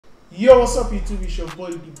Yo, what's up YouTube? It's your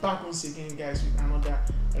boy be back once again, guys, with another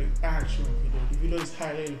reaction video. The video is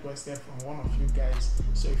highly requested from one of you guys,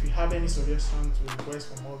 so if you have any suggestion to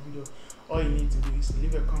request for more video, all you need to do is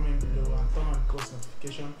leave a comment below and turn on post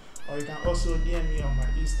notification, or you can also DM me on my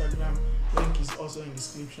Instagram. Link is also in the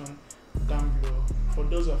description down below. For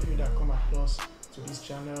those of you that come across to this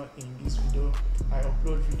channel in this video, I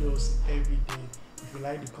upload videos every day. If you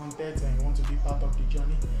like the content and you want to be part of the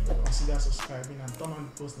journey, consider subscribing and turn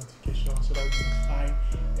on the post notification so that you can notified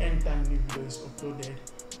anytime new video is uploaded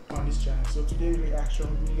on this channel. So today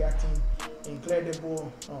reacting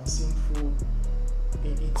incredible sing food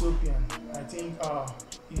in Ethiopian. I think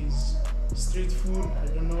is street food. I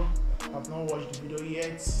don't know. I've not watched the video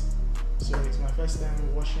yet, so it's my first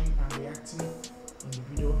time watching and reacting in the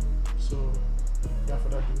video. So without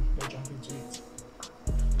further ado, let's jump into it.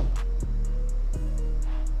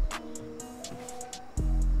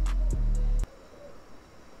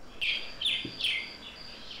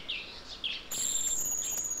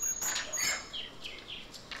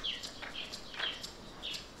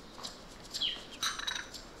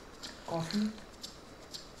 Coffee. Good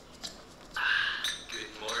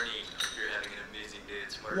morning. Hope you're having an amazing day.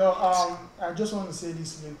 It's Mark. Yo, I just want to say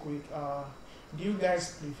this real quick. Do you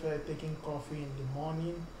guys prefer taking coffee in the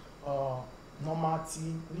morning or normal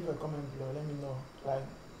tea? Leave a comment below. Let me know. Like,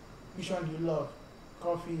 which one do you love?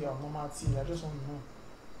 Coffee or normal tea? I just want to know.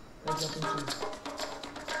 Let's jump into it.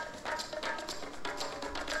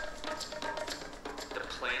 The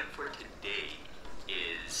plan for today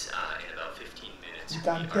is in about 15 minutes. You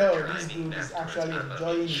can tell this dude is actually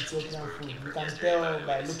enjoying Ethiopian food. You can tell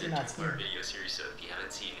by looking at him. Video series, so if you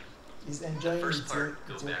haven't seen He's the enjoying first part,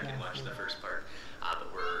 go Ethiopian back and watch food. the first part.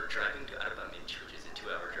 But we're driving to AddisAbaba, which is a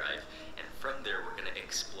 2-hour drive, and from there we're going to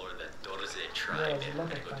explore the Dorze tribe, and we're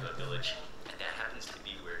going to go to a village, and that happens to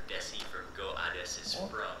be where Desi from Go Ades is from.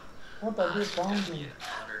 What are they It's going to founding? be an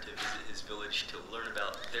honor to visit his village to learn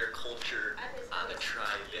about their culture, the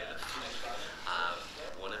tribe, and the food.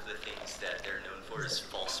 One of the things that they're known for is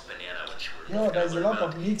false banana, which we're Yo, going to there's a learn lot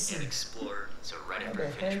about of mixing. and explore. So right after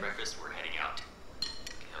we finish breakfast, we're heading out. Look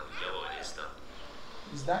how yellow it is, though.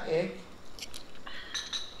 Is that egg?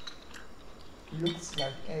 Looks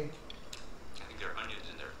like egg. I think there are onions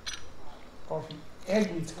in there. Coffee.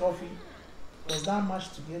 Egg with coffee. Does that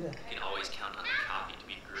match together? You can always count on the coffee to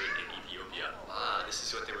be great in Ethiopia. This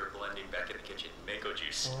is what they were blending back in the kitchen. Mango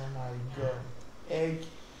juice. Oh my god. Egg,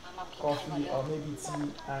 coffee, or maybe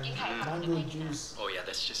tea and mango juice. Oh yeah,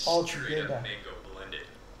 that's just all straight together. up mango blended.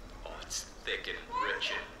 Oh, it's thick and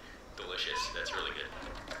rich and delicious. That's really good.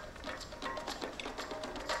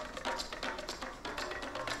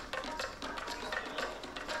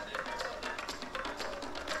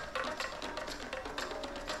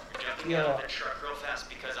 Jumping out of the truck real fast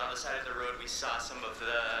because on the side of the road we saw some of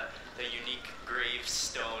the unique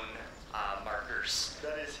gravestone markers.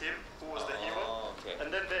 That is him, who was the hero. Oh, okay.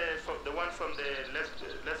 And then the one from the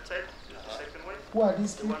left side is the second one. Who are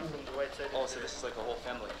these The people? one from the right side Oh, is so the this is like a whole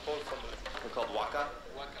family. whole family. They're called Waka?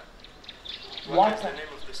 Waka. Waka. Waka is the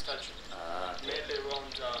name of the statue. Okay. Mainly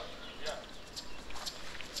around, yeah.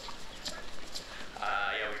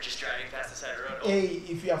 Yeah, we're just driving past the side of the road. Oh, Hey,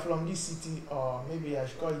 if you are from this city, or maybe I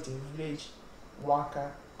should call it a village,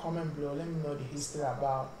 Waka, comment below. Let me know the history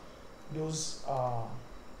about those,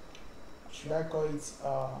 should I call it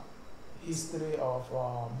history of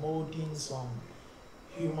molding some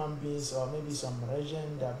human beings or maybe some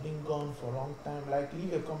region that have been gone for a long time. Like,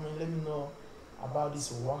 leave a comment, let me know about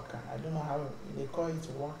this Waka. I don't know how they call it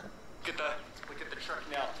Waka. look at the truck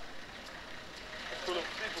now. Full of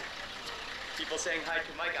people. People saying hi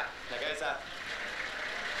to Micah. Nagaisa.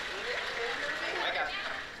 Micah.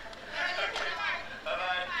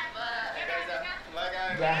 Bye-bye. Nagaisa.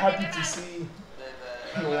 Micah. They are happy to see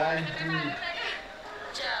the one group.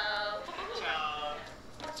 Ciao.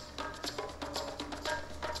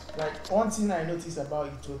 Like, one thing I notice about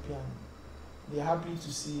Ethiopian, they're happy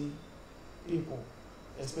to see people,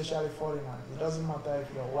 especially foreigners. It doesn't matter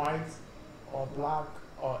if you're white or black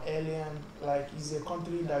or alien. Like, it's a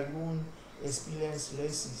country that you won't experience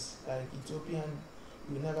races. Like, Ethiopian,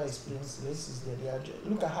 you never experience races there. They are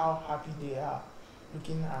look at how happy they are,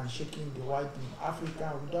 looking and shaking the white people.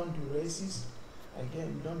 African, we don't do races.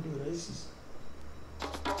 Again, we don't do races.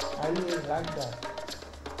 I really like that.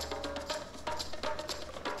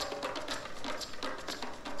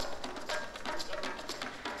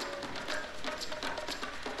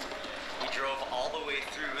 We drove all the way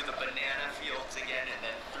through the banana fields again and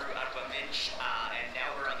then through AddisAbaba, and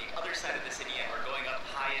now we're on the other side of the city and we're going up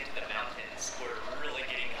high into the mountains. We're really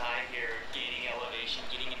getting high here, gaining elevation,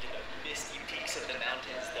 getting into the misty peaks of the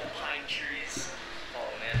mountains, the pine trees. Oh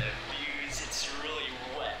man,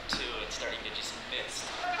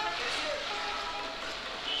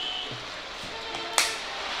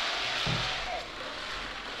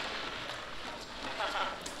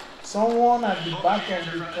 Someone at the back of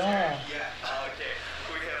the car. Yeah. Okay.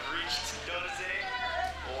 We have reached Doze.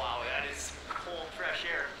 Wow, that is cold, fresh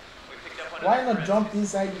air. We picked up on Why another not jump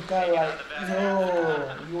inside the car like,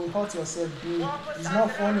 yo, you will hurt yourself, dude. It's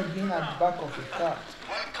not funny being at the back of the car.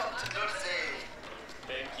 Welcome to Doze.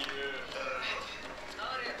 Thank you.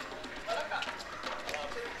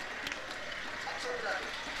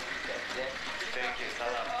 Thank you,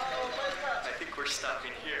 Salam. I think we're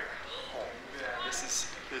stopping here. Oh man, this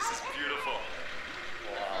is beautiful.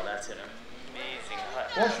 Wow, that's an amazing hut.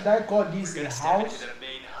 What should I call this? We're A gonna step house? into the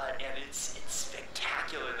main hut, and it's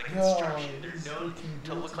spectacular. The Yo, construction. They're it's known looking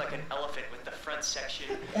to look like an beautiful. elephant with the front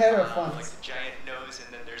section, Elephant. like the giant nose,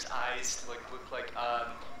 and then there's eyes to look like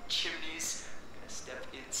chimneys. Gonna step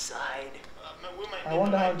inside. I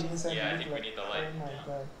wonder how the inside Yeah, I look think we like. need the light. Oh my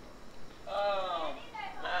god. Oh,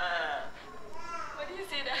 man. What do you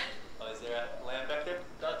say that? Oh, is there a lamp back there?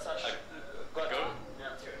 That's a Goat?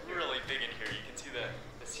 Yeah, it's really big in here. You can see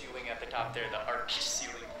the ceiling at the top there, the arched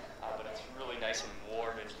ceiling. But it's really nice and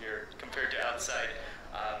warm in here compared to outside.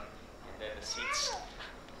 And then the seats,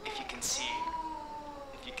 if you can see,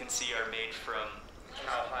 are made from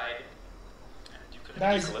cowhide.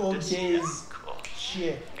 That is old days Cool.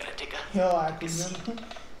 chair. Gonna take a Yo, I could remember.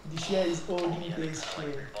 The chair is old days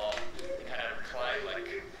chair. They kind of recline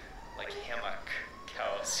like hammock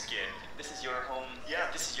cow skin. This is your home. Yeah.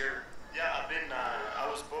 This is your. Yeah, I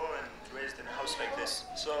was born and raised in a house like this.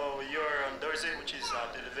 So you're on Dorze, which is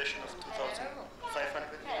the elevation of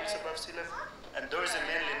 2,500 meters above sea level. And Dorze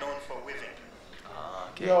mainly known for weaving.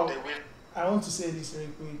 Okay. Yo, They weave. I want to say this real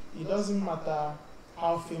quick. It doesn't matter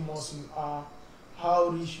how famous you are, how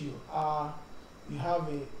rich you are, you have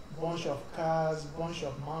a bunch of cars, bunch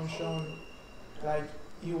of mansions. Like,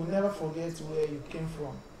 you will never forget where you came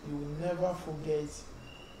from. You will never forget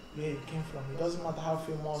where you came from. It doesn't matter how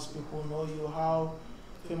famous people know you, how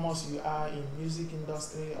famous you are in music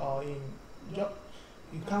industry or in job.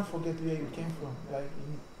 You can't forget where you came from. Like,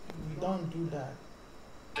 we don't do that.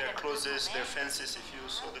 Their clothes, their fences, if you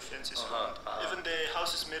saw the fences. Even the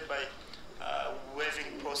house is made by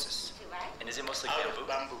weaving process. And is it mostly Out bamboo? of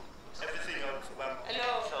bamboo. Everything out of bamboo.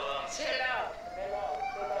 Hello. Hello.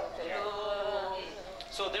 Hello.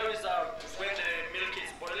 So there is when the milk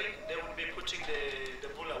is boiling, they will be putting the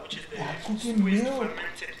bula, which is the They are cooking squeezed milk.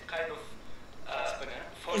 fermented kind of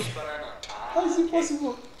false banana. How is it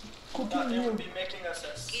possible? They Cooking will milk. be making us a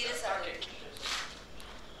pancake.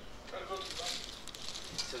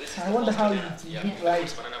 So this is I the wonder false how banana. it Yeah, look like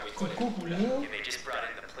false banana, we to call it cook bula. milk. Yeah, they just brought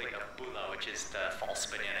in the plate of bula, which is the false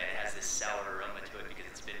banana. It has this sour aroma to it because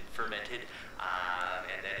it's been fermented,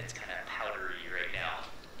 and then it's kind of powdery right now.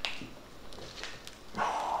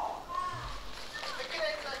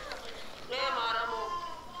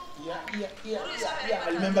 Yeah. I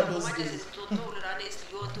remember those days.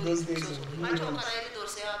 Those days were really nice.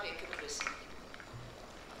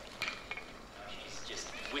 She's just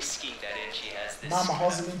whisking that in. She has this. Mama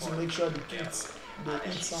hustling to make sure the kids they and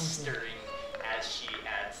eat she's something. stirring as she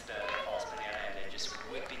adds the false banana, and then just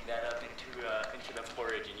whipping that up into the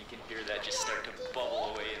porridge, and you can hear that just start to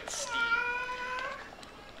bubble away and steam.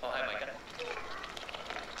 Oh, hi, Micah.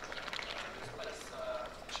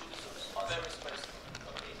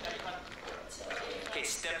 Okay,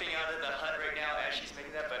 stepping out of the hut right now as she's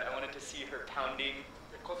making that, but I wanted to see her pounding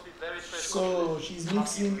the coffee very fresh. So she's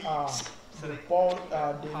mixing the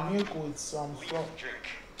milk with some leaf flour. drink.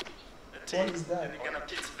 What is that?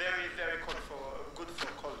 It's very, very good for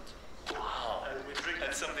cold. Wow. And we drink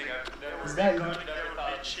That's something I've never Is that garlic, there will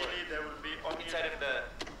be chili, there will be inside onion. of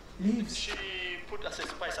the leaves? She put as a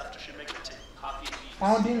spice after she makes the tea. coffee leaves.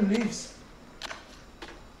 Pounding leaves.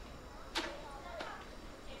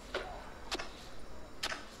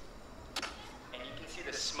 And you can see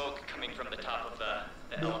the smoke coming from the top of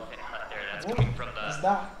the elephant hut there. That's What coming from is the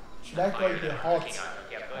that? Should I call fire it a they're hut cooking on.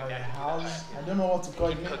 Yeah, or going a back to house? I don't know what to call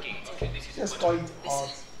it. the cooking. This is Just what- call it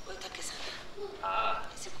hut. Ah,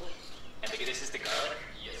 and this is the garlic?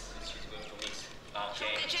 Yes, this she's going to mix. Okay.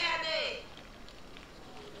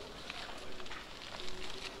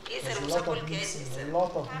 There's a lot of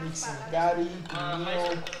mixing. Garlic,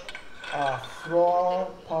 milk, flour,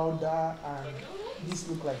 powder, and this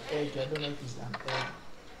look like egg. I don't know if it's an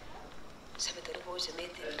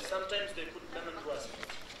egg. And sometimes they put lemongrass.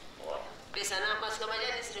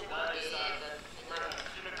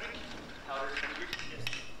 Powdered sugar?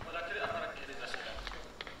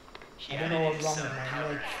 She I don't know added what's in wrong some with my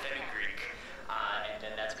powdered neck. fenugreek, and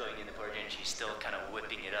then that's going in the porridge, and she's still kind of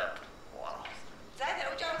whipping it up. Wow.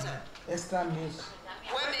 Extra milk.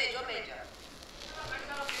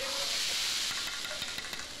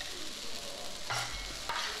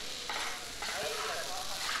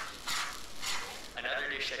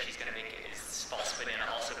 dish that she's going to make is false banana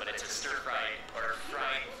also, but it's a stir-fried or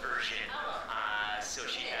fried version. So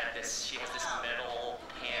she has this metal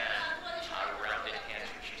pan, rounded pan,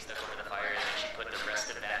 she stuck over the fire, and then she put the rest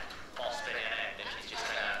of that false banana, and then she's just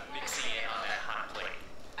kind of mixing it on that hot plate.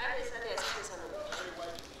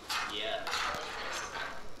 Yeah.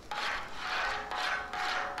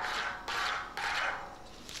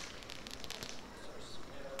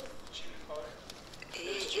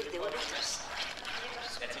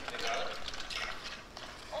 That's into the garlic.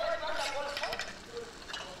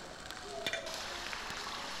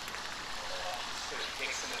 So she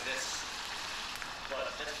takes some of this,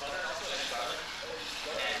 but that's butter also and garlic,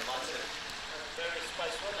 and lots of very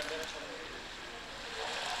spice one, and then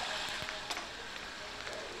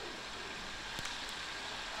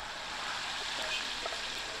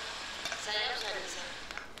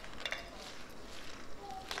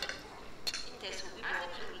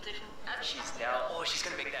she's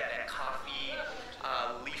gonna make that coffee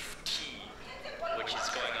leaf tea, which is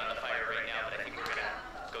going on the fire right now, but I think we're gonna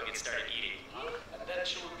go get started eating. And then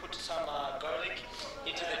she will put some garlic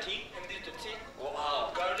into the tea.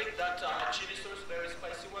 Wow. Garlic, that chili sauce, very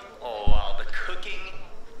spicy one. Oh wow, the cooking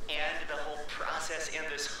and the whole process and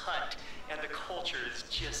this hut and the culture is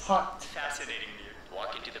just fascinating me.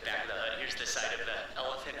 Walk into the back of the hut. Here's the side of the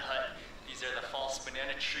elephant hut. These are the false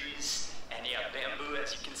banana trees. And yeah, bamboo,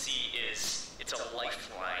 as you can see, it's a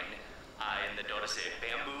lifeline in the Dorse.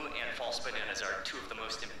 Bamboo and false bananas are two of the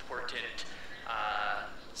most important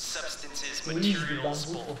substances, materials,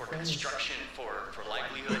 both for construction, for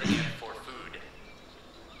livelihood, and for food.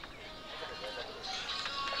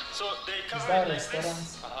 So they cover it like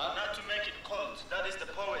this, not to make it cold. That is the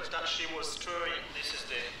porridge that she was stirring. This is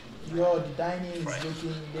the... Yo, the dining is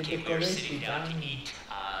looking, they decorate the To dining. eat.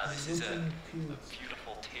 This is a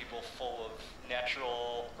beautiful table full of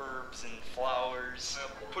natural herbs and flowers.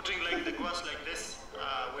 Putting like the grass like this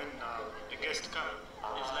when the guests come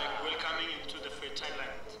is like welcoming into the fertile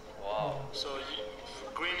land. Wow. So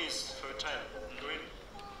green is fertile. Green.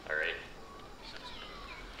 All right.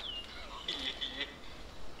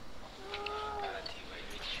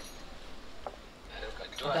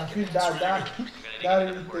 I can feel that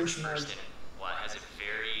really tastes nice. Well, it has a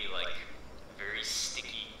very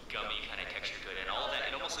sticky, gummy kind of texture to it, and all of that,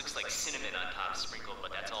 it almost looks like cinnamon on top sprinkled,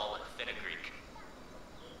 but that's all fenugreek.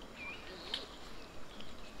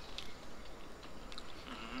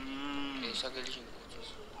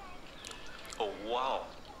 Oh wow.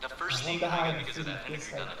 The first thing you get because of that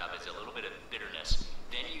fenugreek on the top is a little bit of bitterness.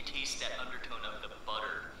 Then you taste that undertone of the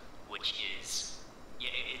butter, which is,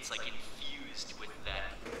 it's like infused with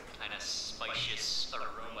that kind of spicious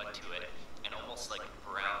aroma to it, and almost like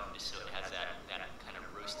browned, so it has that kind of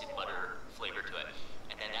roasted butter flavor to it.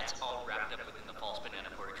 And then that's all wrapped up within the false banana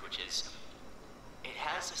porridge, which is, it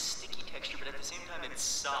has a sticky texture, but at the same time it's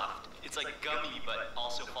soft. It's like gummy, but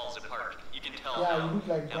also falls apart. You can tell how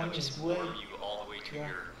it just warm you all the way to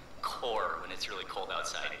your core when it's really cold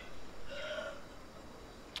outside.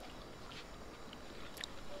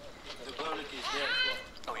 The garlic is there as well.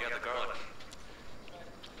 Oh yeah, the garlic.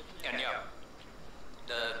 And yeah,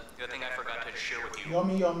 the thing I forgot to share with you,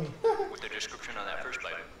 Yummy. with the description on that first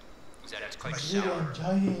bite, is that it's quite sour.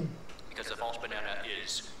 Because the false banana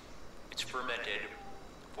it's fermented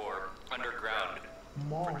for underground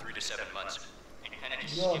for 3 to 7 months. And you kind of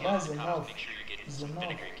just skim off the top, make sure you get some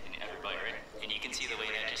fenugreek in every bite, right? And you can see the way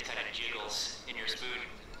that just kind of jiggles in your spoon.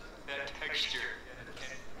 That texture.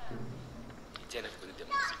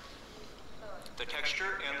 The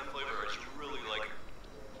texture and the flavor is really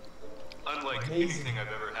unlike anything I've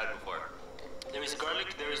ever had before. There is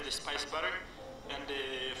garlic, there is the spice butter, and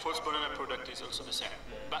the false banana product is also the same.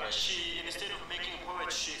 But she, instead of making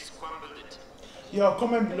porridge, she scrambled it. Yo,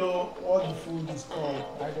 comment below what the food is called.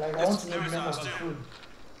 Like I want to know the name of the food.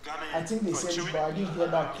 I think they said it, but I didn't hear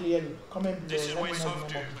that clearly. Comment below, let me know the name of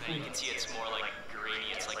the food. You can see it's more like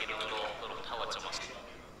grainy, it's like in little pellets almost.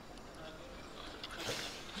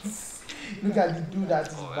 Look at the dude that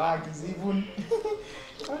his bag is even...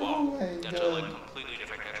 Oh my god. That's a completely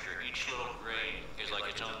different texture. Each little grain is like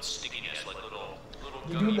its own stickiness, like little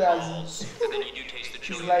gummy balls. And then you do taste the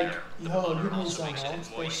chili like, there. The yo, butter give me also some, makes I it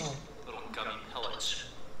want moist, some. little gummy pellets.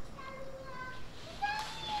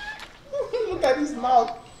 Look at his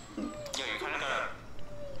mouth. Yeah, you kind of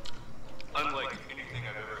gotta, unlike anything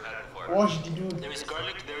I've ever had before. Wash the dude. There is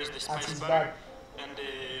garlic, there is the spice butter, and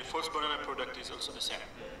the false banana product is also the same.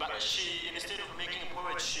 But she, instead of making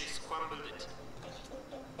porridge, she scrambled it.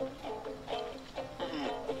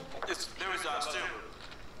 There is still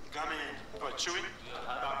gummy or chewy.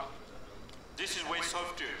 This is way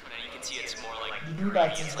softer. And you can see it's more like the dude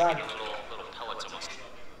that is it's like back. in little pellets almost.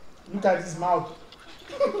 Look at his mouth.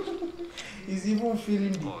 He's even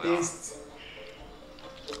feeling the taste.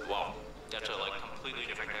 Wow, that's a like completely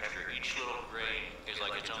different texture. Each little grain is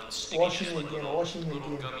like its own sticky, Washing like again, little, washing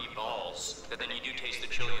little again. gummy balls. But then you do taste the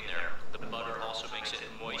chili in there. The butter also makes it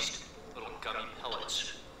moist, little gummy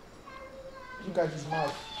pellets. Look at his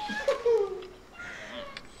mouth.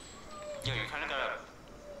 Yeah, you kind of gotta,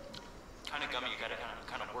 gummy. You gotta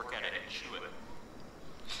kind of work at it and chew it.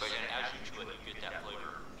 But then as you chew it, you get that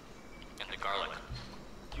flavor and the garlic.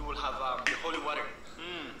 You will have the holy water,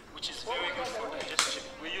 which is very good for digestion.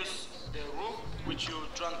 We use the roux, which you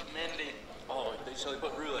drink mainly. Oh, so they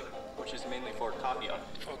put roux, like, which is mainly for coffee.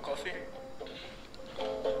 For coffee.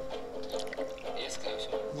 Yes, guys.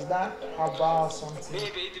 Is that herbal or something? Yo, yo,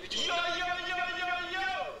 yo, yo, yo!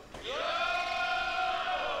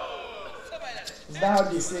 Is that how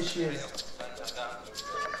they say cheers?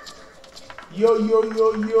 Yo, yo,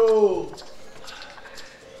 yo, yo!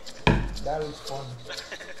 That was fun.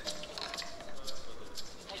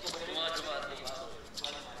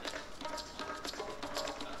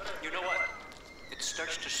 You know what? It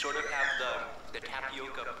starts to sort of have the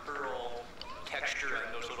tapioca pearl texture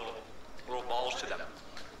and those little balls to them.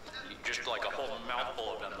 Just like a whole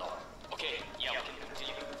mouthful of them, though. Okay, yeah, we can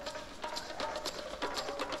continue.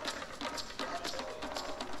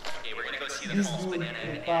 Okay, we're gonna go see the This false dude banana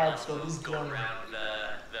and prepared for also this go journey. around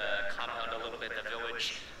the compound a little bit, the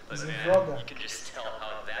village. But He's a man, vlogger. you can just tell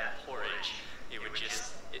how that porridge,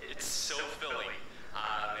 it's so filling,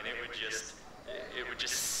 and it would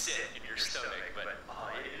just sit in your stomach. But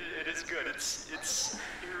it is good. It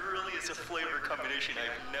really is a flavor combination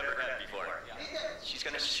I've never had before. She's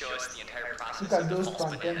gonna show us the entire process Look at of the those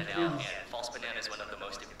false banana plantain now, trees. and false banana is one of the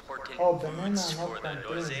most important Oh, banana, foods not for the plantain.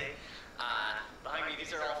 doze. Behind me,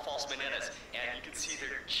 these are all false bananas, and you can see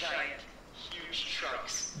they're giant, huge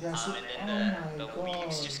trunks. Yeah, so- And then oh the my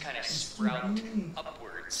leaves God, just kind of it's too sprout big.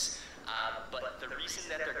 upwards. But the reason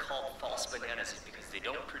that they're called false bananas is because they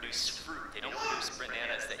don't produce fruit. They don't produce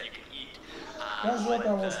bananas that you can eat. That's what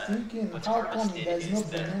I was thinking. What's How come harvested there's no is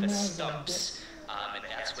the bananas and stumps, and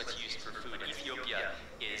that's what's used for food. Ethiopia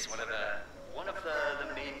is one of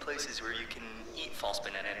the main places where you can eat false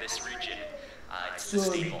banana in this region. It's So the the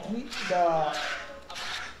staple.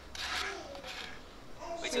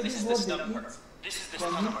 Wait, so this is the stump part. This is the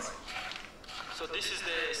From stump it? part. So this is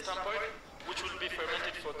the stump part, which will be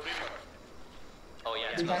fermented for 3 months. Oh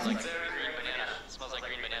yeah, it You smells can like eat? green banana. It smells like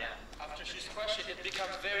green banana. After she's crushed it, it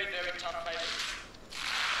becomes very, very tough fiber.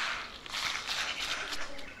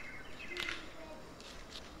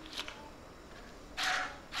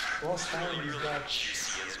 What time is Really that?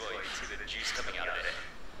 juicy as well. You can see the juice coming out of it.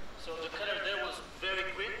 So the color there was very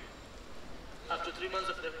green. After 3 months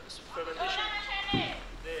of the fermentation,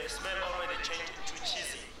 the smell already changed to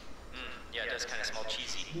cheesy. Yeah, it does kind of smell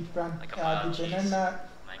cheesy. Like a The mild cheese. banana,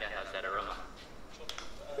 My God, how's that aroma?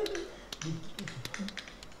 the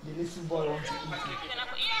little boy wants to eat it.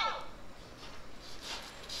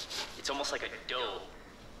 It's almost like a dough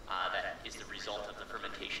that is the result of the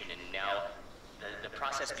fermentation. And now the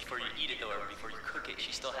process before you eat it, though, or before you cook it,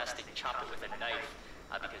 she still has to chop it with a knife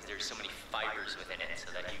because there's so many fibers within it, so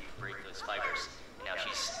that you break those fibers. And now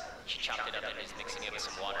she chopped it up and is mixing it with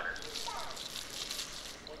some water.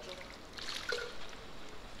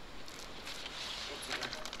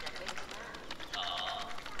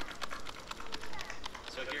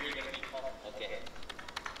 So here you're gonna be okay.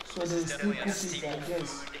 So they still cook it, I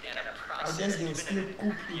guess. And a I process guess they even still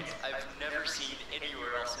cook it. I've never seen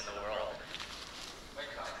anywhere else in the world.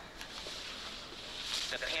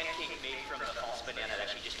 The pancake made from the false banana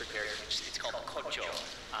that she just prepared, it's called kocho.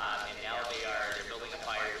 And now they're building a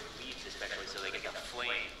fire with leaves especially so they get the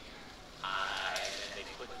flame. And then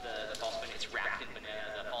they put the false banana, it's wrapped in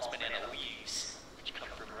the false banana leaves, which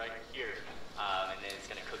come from right here. And then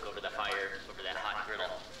it's gonna cook over the fire, over that hot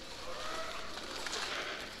griddle.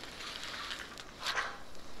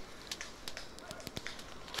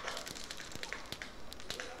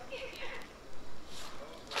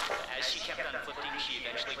 As she kept on flipping, she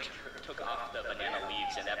eventually took off the banana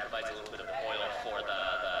leaves, and that provides a little bit of oil for the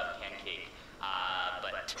pancake.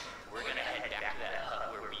 But we're gonna head back to that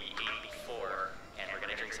hut where we ate before, and we're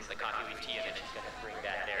gonna drink some of the coffee leaf tea, and then she's gonna bring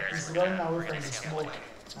that there. It's So we're running gonna- away we're from gonna the sample smoke.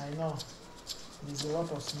 it. I know. There's a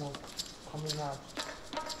lot of smoke coming out.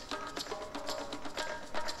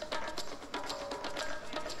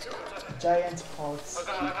 Giant pots,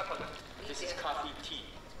 This is coffee tea.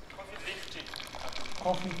 Coffee leaf tea.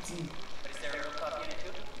 coffee tea. Is there real coffee in it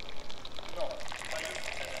too? No.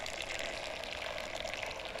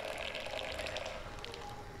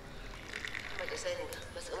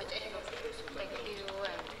 Thank you, and you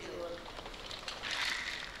will.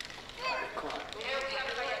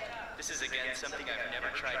 This is again something I've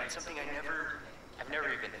never tried and something I've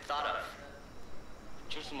never even thought of.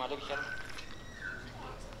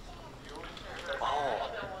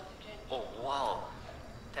 Oh wow.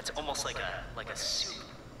 That's almost like a soup.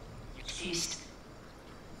 You taste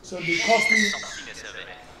So the coffee, saltiness of it,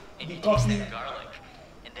 and the you coffee- taste that garlic,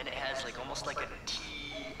 and then it has like almost like a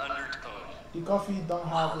tea undertone. the coffee don't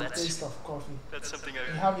have the that's- taste of coffee. That's something You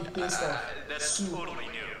have the taste of that's soup. totally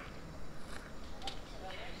new.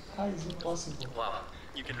 How is it possible? Wow,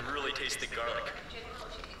 you can really taste the garlic.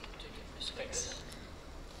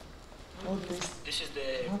 No taste, This is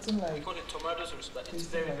the, nothing we like call it tomatoes, but it's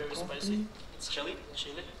tasting very, like very coffee. spicy. It's chili.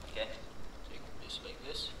 Okay. Take this like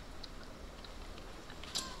this.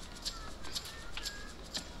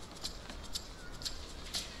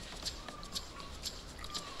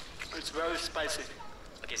 It's very spicy.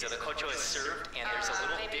 Okay, so the kocho is served, and there's a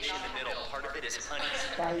little dish in the middle. Part of it is honey,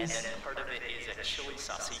 and Spice. then part of it is a chili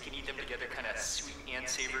sauce. So you can eat them together, kind of sweet and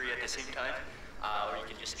savory at the same time, or you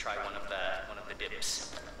can just try one of the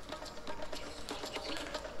dips.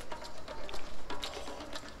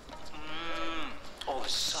 Oh, the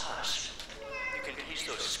sauce. You can taste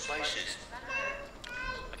those spices.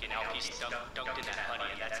 Okay, now a piece dunked in that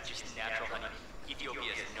honey, and that's just natural honey.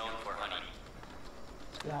 Ethiopia is known for honey.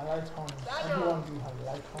 Yeah, I like honey. Everyone do have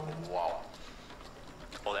like honey. Wow.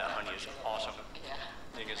 Oh, that honey is awesome.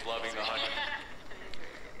 Thing is loving the honey.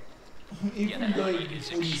 Even though honey the is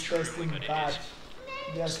food is extremely tasting good. It bad, is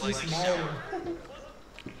they are still slightly smiling.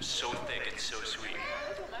 so thick and so sweet.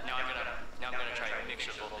 Now I'm gonna try a mix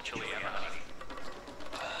of both the chili and the honey.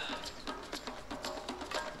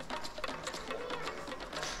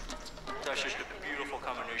 That's just a beautiful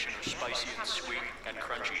combination of spicy and sweet and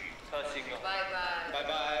crunchy. Bye-bye.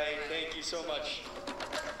 Bye-bye. Thank you so much.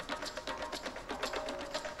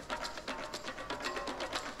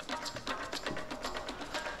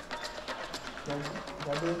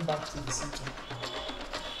 They're going back to the city.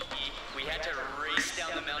 We had to race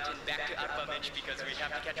down the mountain back to AddisAbaba because we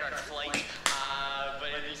have to catch our flight.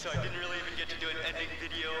 So I didn't really even get to do an ending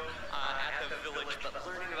video at the village, but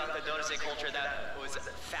learning about the Donese culture, that was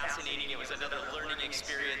fascinating. It was another learning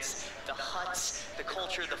experience. The huts, the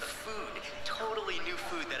culture, the food, totally new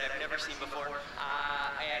food that I've never seen before.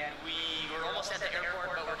 And we were almost at the airport,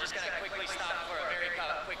 but we're just gonna quickly stop for a very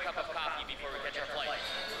quick cup of coffee before we catch our flight.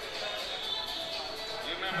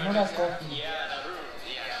 Another coffee. Yeah.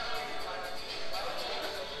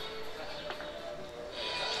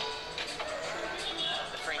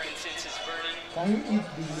 The frankincense is burning. Can you eat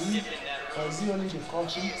the leaf or is it only the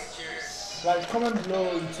coffee? Like comment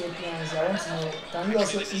below Ethiopians, I want to know, can you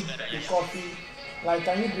also eat the coffee? Like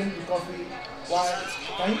can you drink the coffee? Why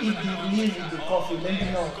can you eat the leaf with the coffee? Let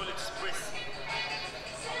me know. Call it spritz.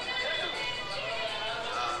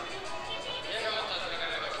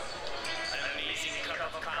 An amazing cup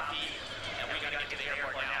of coffee, and we gotta get to the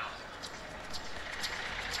airport now.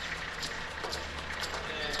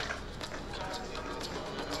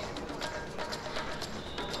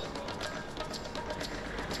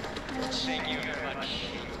 Thank you very much.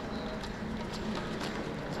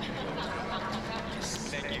 Yes,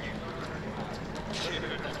 thank you. 2,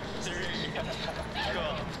 3, go.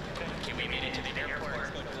 Okay, we made it to the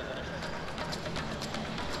airport.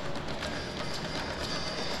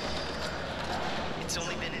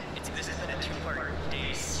 This has been a two-part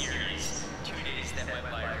day series. 2 days that went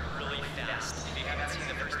by really fast. If you haven't seen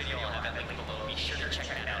the first video, I'll have that link below. Be sure to check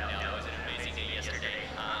that out now. It was an amazing day yesterday.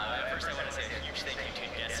 First, I want to say a huge thank you to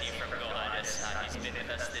Jesse from Go Addis. He's been with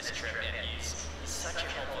us this trip, and he's such a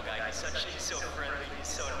helpful guy. He's so friendly. He's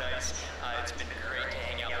so nice. It's been great to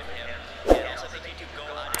hang out with him. And also thank you to Go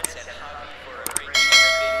Addis and Hobby for arranging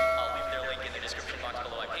everything. I'll leave their link in the description box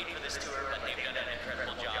below. I paid for this tour, but they've done an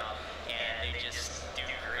incredible job, and they just do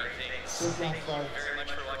great things. Thank you very much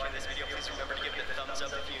for watching this video. Please remember to give it a thumbs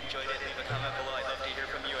up if you enjoyed it. Leave a comment below. I'd love to hear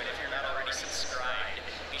from you. And if you're not already subscribed,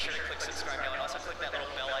 be sure to click subscribe now, and also click that little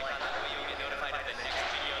bell icon. That way you'll get notified of the next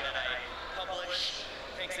video that I publish.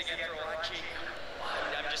 Thanks again for watching.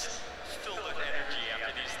 I'm just filled with energy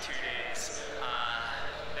after these 2 days.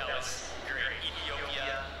 That was great.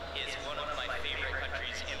 Ethiopia is one of my favorite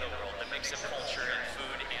countries in the world. The mix of culture and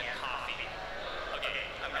food and coffee. Okay,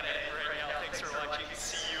 I'm gonna end right now. Thanks for watching.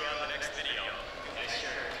 See you on the next video.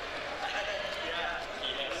 Sure.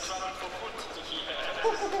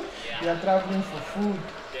 We are traveling for food.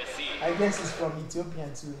 Yeah, see. I guess it's from Ethiopia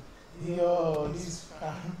too. Yo, this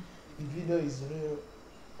the video is real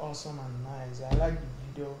awesome and nice. I like the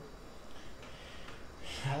video.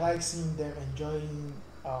 I like seeing them enjoying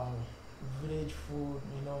village food.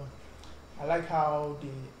 You know, I like how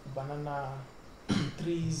the banana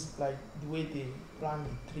trees, like the way they plant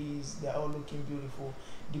the trees, they're all looking beautiful.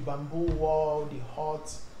 The bamboo wall, the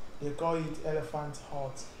hut, they call it elephant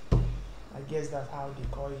hut. I guess that's how they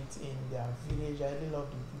call it in their village. I really love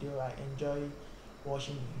the video. I enjoy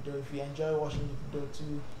watching the video. If you enjoy watching the video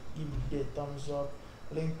too, give the video a thumbs up.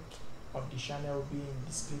 Link of the channel will be in the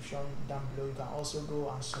description down below. You can also go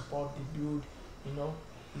and support the dude. You know,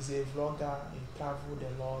 he's a vlogger, he traveled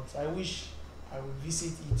a lot. I wish I would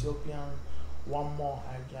visit Ethiopia one more.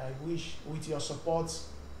 I wish with your support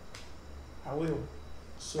I will.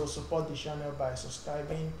 So support the channel by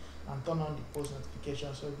subscribing and turn on the post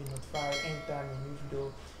notification so you'll be notified anytime a new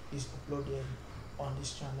video is uploaded on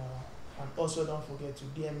this channel. And also don't forget to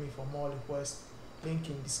DM me for more requests. Link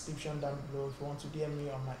in description down below if you want to DM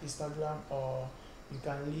me on my Instagram, or you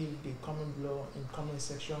can leave the comment below in comment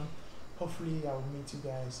section. Hopefully I will meet you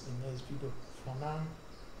guys in the next video. For now,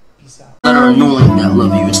 peace out. That are annoying that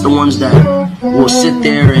love you. It's the ones that will sit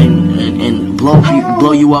there and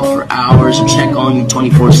blow you up for hours and check on you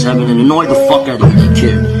 24/7 and annoy the fuck out of you,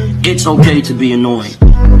 kid. It's okay to be annoying.